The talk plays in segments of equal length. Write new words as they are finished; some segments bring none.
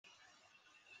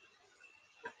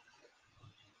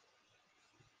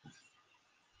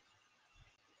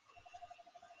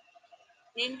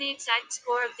Name the exact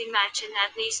score of the match and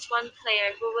at least one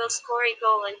player who will score a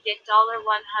goal and get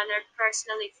 $100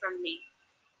 personally from me.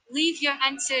 Leave your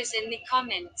answers in the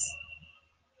comments.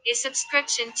 A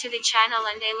subscription to the channel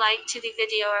and a like to the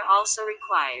video are also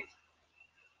required.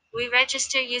 We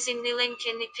register using the link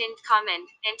in the pinned comment,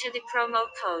 enter the promo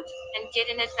code, and get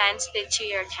an advance bid to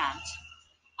your account.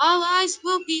 All eyes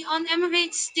will be on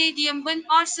Emirates Stadium when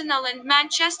Arsenal and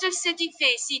Manchester City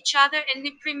face each other in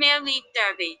the Premier League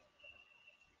derby.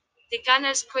 The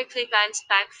Gunners quickly bounced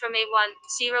back from a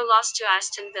 1-0 loss to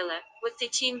Aston Villa, with the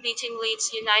team beating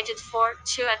Leeds United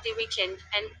 4-2 at the weekend,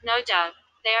 and, no doubt,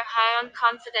 they are high on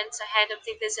confidence ahead of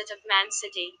the visit of Man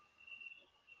City.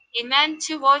 A man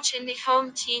to watch in the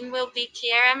home team will be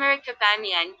Pierre-Emerick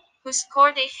Aubameyang, who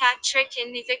scored a hat-trick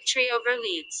in the victory over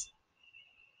Leeds.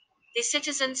 The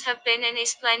Citizens have been in a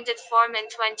splendid form in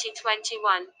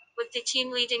 2021, with the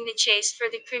team leading the chase for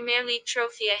the Premier League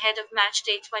trophy ahead of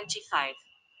matchday 25.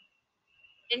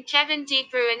 In Kevin De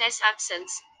Bruyne's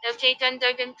absence, Ilkay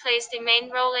Gundogan plays the main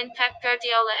role in Pep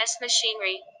Guardiola's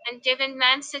machinery, and given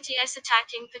Man City's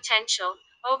attacking potential,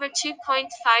 over 2.5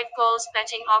 goals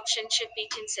betting option should be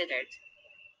considered.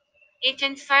 It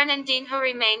and Fernandinho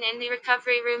remain in the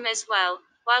recovery room as well,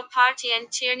 while Partey and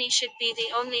Tierney should be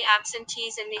the only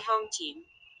absentees in the home team.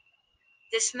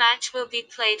 This match will be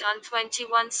played on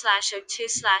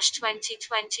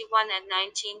 21/02/2021 at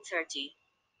 19:30.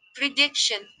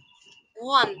 Prediction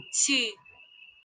 1, 2,